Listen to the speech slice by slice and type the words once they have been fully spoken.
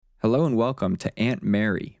Hello and welcome to Aunt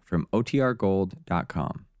Mary from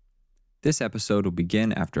OTRGold.com. This episode will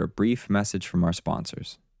begin after a brief message from our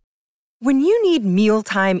sponsors. When you need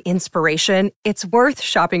mealtime inspiration, it's worth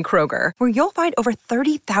shopping Kroger, where you'll find over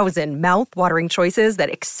 30,000 mouth-watering choices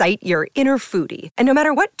that excite your inner foodie. And no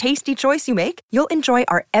matter what tasty choice you make, you'll enjoy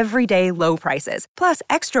our everyday low prices, plus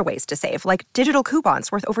extra ways to save, like digital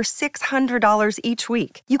coupons worth over $600 each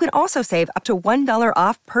week. You can also save up to $1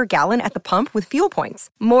 off per gallon at the pump with fuel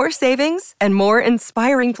points. More savings and more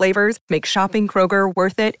inspiring flavors make shopping Kroger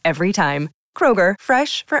worth it every time. Kroger,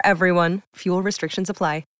 fresh for everyone. Fuel restrictions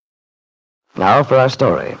apply. Now for our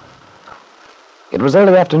story. It was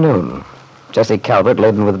early afternoon. Jessie Calvert,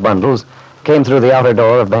 laden with bundles, came through the outer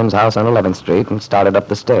door of Ben's house on 11th Street and started up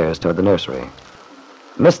the stairs toward the nursery.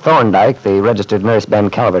 Miss Thorndyke, the registered nurse Ben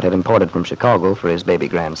Calvert had imported from Chicago for his baby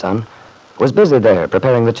grandson, was busy there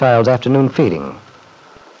preparing the child's afternoon feeding.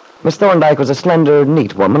 Miss Thorndyke was a slender,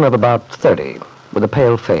 neat woman of about 30, with a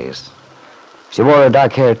pale face. She wore her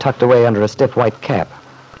dark hair tucked away under a stiff white cap.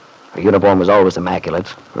 Her uniform was always immaculate,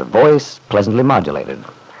 her voice pleasantly modulated,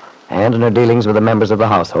 and in her dealings with the members of the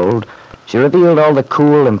household, she revealed all the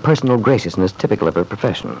cool, impersonal graciousness typical of her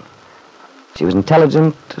profession. She was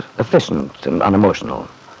intelligent, efficient, and unemotional,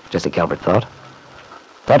 Jessie Calvert thought.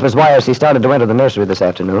 That was why, as she started to enter the nursery this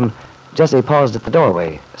afternoon, Jessie paused at the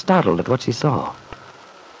doorway, startled at what she saw.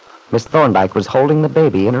 Miss Thorndyke was holding the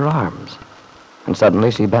baby in her arms, and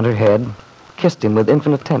suddenly she bent her head, kissed him with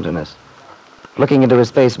infinite tenderness, looking into his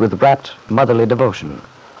face with rapt, motherly devotion.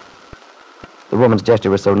 The woman's gesture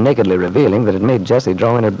was so nakedly revealing that it made Jessie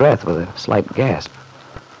draw in her breath with a slight gasp.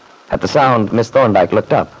 At the sound, Miss Thorndyke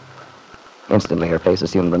looked up. Instantly, her face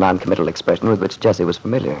assumed the non-committal expression with which Jessie was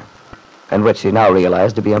familiar, and which she now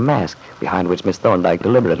realized to be a mask behind which Miss Thorndyke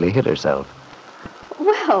deliberately hid herself.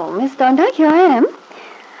 Well, Miss Thorndyke, here I am.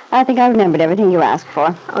 I think I remembered everything you asked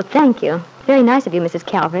for. Oh, thank you. Very nice of you, Mrs.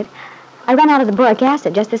 Calvert. I ran out of the boric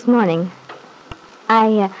acid just this morning.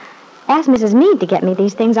 I asked Mrs. Meade to get me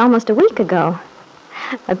these things almost a week ago.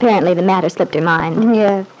 Apparently the matter slipped her mind.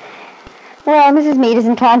 Yes. Well, Mrs. Meade is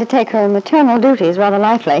inclined to take her maternal duties rather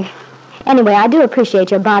lightly. Anyway, I do appreciate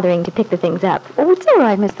your bothering to pick the things up. Oh, it's all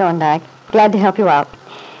right, Miss Thorndyke. Glad to help you out.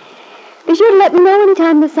 Be sure to let me know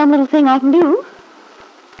anytime there's some little thing I can do.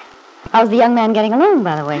 How's the young man getting along,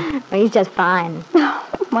 by the way? Well, he's just fine.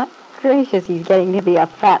 Oh, my gracious, he's getting to be a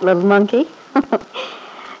fat little monkey.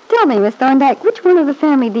 Tell me, Miss Thorndyke, which one of the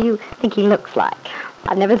family do you think he looks like?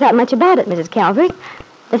 I've never thought much about it, Mrs. Calvert.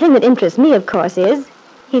 The thing that interests me, of course, is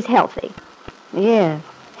he's healthy. Yes.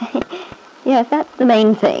 Yes, that's the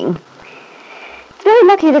main thing. It's very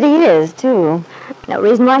lucky that he is, too. No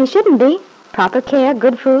reason why he shouldn't be. Proper care,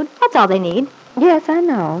 good food, that's all they need. Yes, I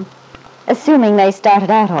know. Assuming they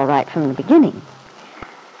started out all right from the beginning.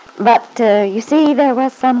 But, you see, there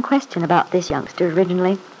was some question about this youngster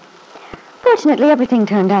originally. Fortunately, everything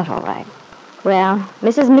turned out all right. Well,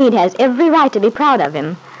 Mrs. Meade has every right to be proud of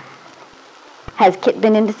him. Has Kit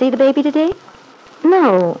been in to see the baby today?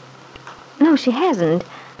 No, she hasn't.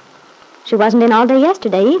 She wasn't in all day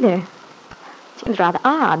yesterday, either. Seems rather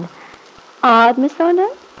odd. Odd, Miss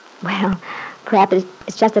Thorndyke? Well, perhaps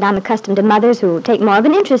it's just that I'm accustomed to mothers who take more of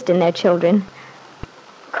an interest in their children.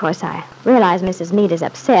 Of course, I realize Mrs. Meade is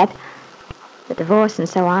upset. The divorce and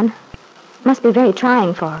so on must be very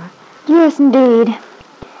trying for her. Yes, indeed.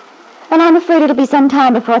 And I'm afraid it'll be some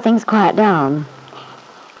time before things quiet down.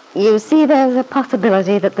 You see, there's a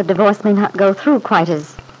possibility that the divorce may not go through quite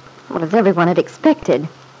as everyone had expected.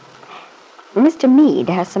 Mr. Meade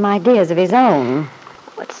has some ideas of his own.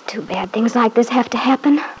 Well, it's too bad things like this have to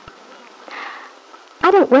happen. I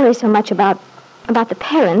don't worry so much about the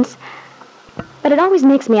parents, but it always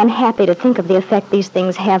makes me unhappy to think of the effect these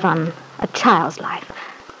things have on a child's life.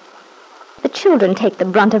 The children take the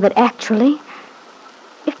brunt of it, actually.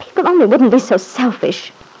 If people only wouldn't be so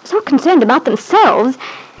selfish, so concerned about themselves.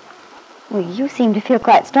 Well, you seem to feel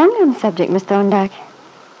quite strongly on the subject, Miss Thorndyke.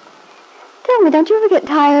 Tell me, don't you ever get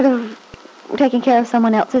tired of taking care of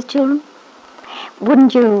someone else's children?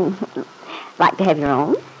 Wouldn't you like to have your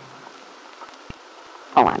own?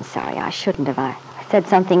 Oh, I'm sorry, I shouldn't have. I said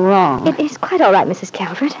something wrong. It is quite all right, Mrs.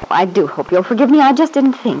 Calvert. Oh, I do hope you'll forgive me. I just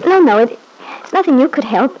didn't think. No, it's nothing you could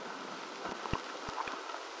help.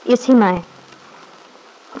 You see, my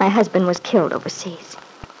husband was killed overseas.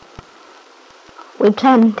 We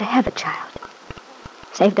planned to have a child.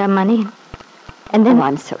 Saved our money, and then... Oh,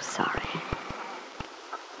 I'm so sorry.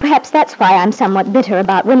 Perhaps that's why I'm somewhat bitter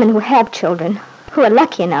about women who have children, who are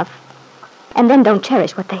lucky enough, and then don't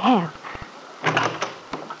cherish what they have.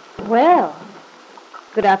 Well,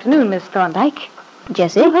 good afternoon, Miss Thorndyke.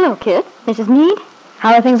 Jessie? Oh, hello, Kit. Mrs. Meade?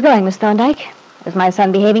 How are things going, Miss Thorndyke? Is my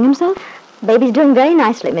son behaving himself? Baby's doing very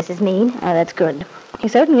nicely, Mrs. Meade. Oh, that's good. He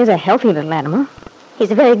certainly is a healthy little animal. He's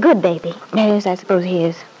a very good baby. Yes, I suppose he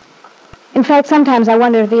is. In fact, sometimes I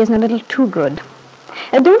wonder if he isn't a little too good.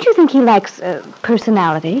 Don't you think he lacks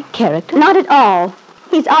personality, character? Not at all.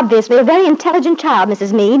 He's obviously a very intelligent child,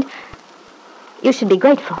 Mrs. Meade. You should be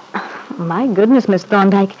grateful. My goodness, Miss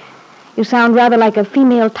Thorndyke. You sound rather like a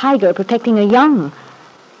female tiger protecting a young.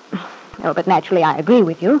 Oh, but naturally I agree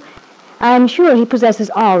with you. I'm sure he possesses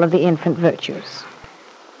all of the infant virtues.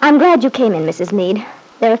 I'm glad you came in, Mrs. Meade.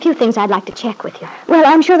 There are a few things I'd like to check with you. Well,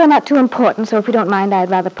 I'm sure they're not too important, so if you don't mind,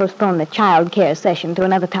 I'd rather postpone the child care session to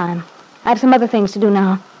another time. I have some other things to do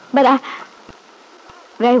now. But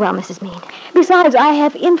Very well, Mrs. Meade. Besides, I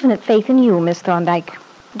have infinite faith in you, Miss Thorndyke.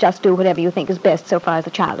 Just do whatever you think is best so far as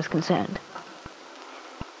the child is concerned.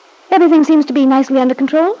 Everything seems to be nicely under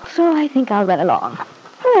control, so I think I'll run along.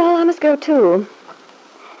 Well, I must go, too.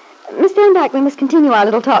 Miss Thorndyke, we must continue our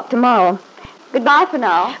little talk tomorrow. Goodbye for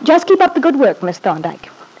now. Just keep up the good work, Miss Thorndyke.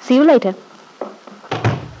 See you later.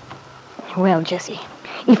 Well, Jessie,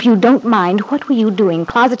 if you don't mind, what were you doing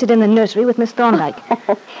closeted in the nursery with Miss Thorndyke?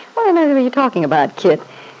 What on earth are you talking about, Kit?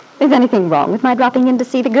 Is anything wrong with my dropping in to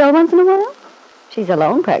see the girl once in a while? She's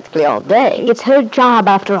alone practically all day. It's her job,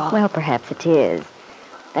 after all. Well, perhaps it is.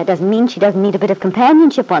 That doesn't mean she doesn't need a bit of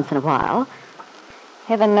companionship once in a while.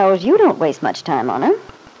 Heaven knows you don't waste much time on her.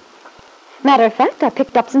 Matter of fact, I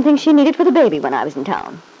picked up some things she needed for the baby when I was in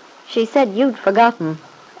town. She said you'd forgotten.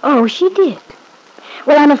 Oh, she did?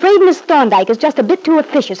 Well, I'm afraid Miss Thorndyke is just a bit too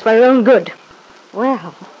officious for her own good.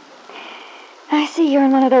 Well, I see you're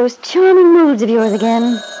in one of those charming moods of yours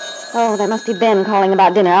again. Oh, that must be Ben calling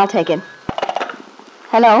about dinner. I'll take it.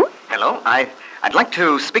 Hello? Hello. I'd like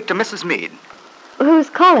to speak to Mrs. Meade. Who's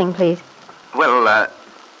calling, please? Well,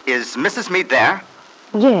 is Mrs. Meade there?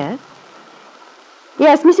 Yes.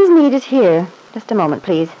 Yes, Mrs. Meade is here. Just a moment,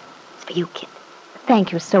 please. It's for you, Kit.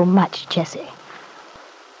 Thank you so much, Jessie.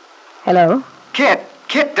 Hello? Kit,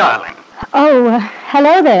 darling. Oh,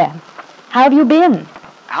 hello there. How have you been?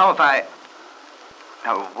 How have I...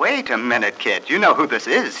 Now, wait a minute, Kit. You know who this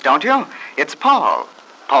is, don't you? It's Paul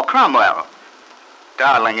Cromwell.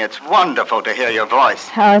 Darling, it's wonderful to hear your voice.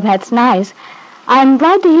 Oh, that's nice. I'm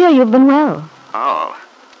glad to hear you've been well. Oh,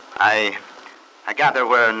 I gather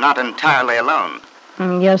we're not entirely alone.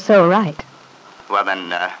 You're so right. Well,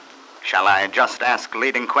 then, shall I just ask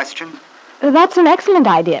leading questions? That's an excellent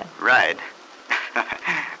idea. Right.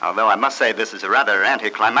 Although I must say this is a rather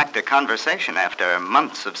anticlimactic conversation after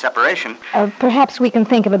months of separation. Perhaps we can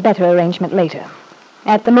think of a better arrangement later.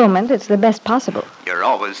 At the moment, it's the best possible. You're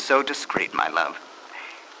always so discreet, my love.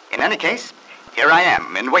 In any case, here I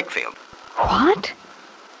am in Wakefield. What?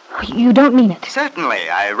 You don't mean it? Certainly.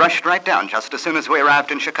 I rushed right down just as soon as we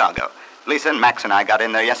arrived in Chicago. Lisa and Max and I got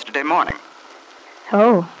in there yesterday morning.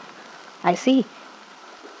 Oh, I see.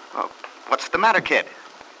 Well, what's the matter, kid?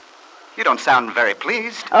 You don't sound very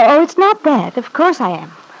pleased. Oh, it's not that. Of course I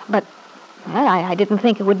am. But well, I didn't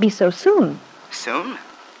think it would be so soon. Soon?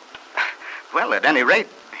 Well, at any rate,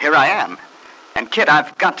 here I am. And, Kid,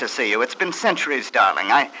 I've got to see you. It's been centuries, darling.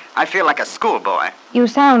 I feel like a schoolboy. You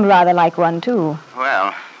sound rather like one, too.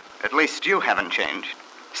 Well, at least you haven't changed.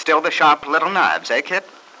 Still the sharp little knives, eh, Kid?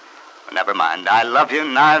 Well, never mind. I love you,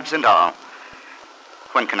 knives and all.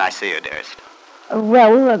 When can I see you, dearest?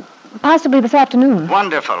 Possibly this afternoon.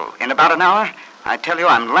 Wonderful. In about an hour, I tell you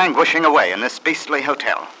I'm languishing away in this beastly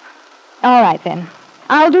hotel. All right, then.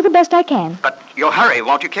 I'll do the best I can. But you'll hurry,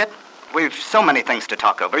 won't you, Kid? We've so many things to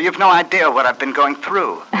talk over. You've no idea what I've been going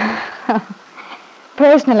through.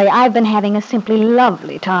 Personally, I've been having a simply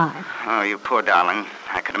lovely time. Oh, you poor darling.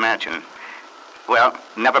 I can imagine. Well,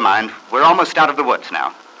 never mind. We're almost out of the woods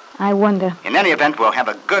now. I wonder. In any event, we'll have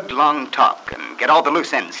a good long talk and get all the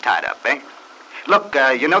loose ends tied up, eh? Look,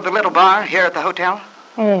 you know the little bar here at the hotel?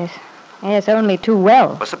 Yes, only too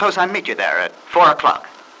well. Well, suppose I meet you there at 4 o'clock.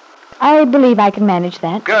 I believe I can manage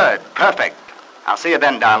that. Good. Perfect. I'll see you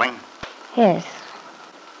then, darling. Yes.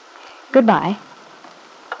 Goodbye.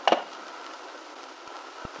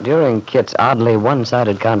 During Kit's oddly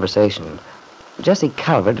one-sided conversation, Jessie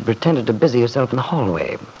Calvert had pretended to busy herself in the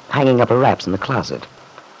hallway, hanging up her wraps in the closet.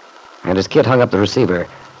 And as Kit hung up the receiver,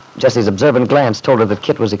 Jessie's observant glance told her that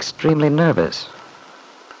Kit was extremely nervous.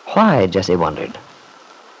 Why, Jessie wondered.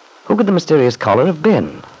 Who could the mysterious caller have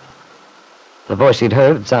been? The voice she'd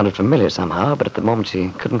heard had sounded familiar somehow, but at the moment she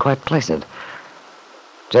couldn't quite place it.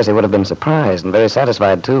 Jessie would have been surprised and very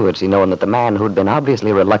satisfied, too, had she known that the man who'd been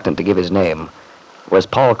obviously reluctant to give his name was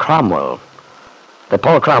Paul Cromwell. That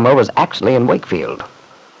Paul Cromwell was actually in Wakefield,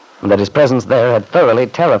 and that his presence there had thoroughly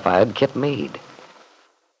terrified Kit Meade.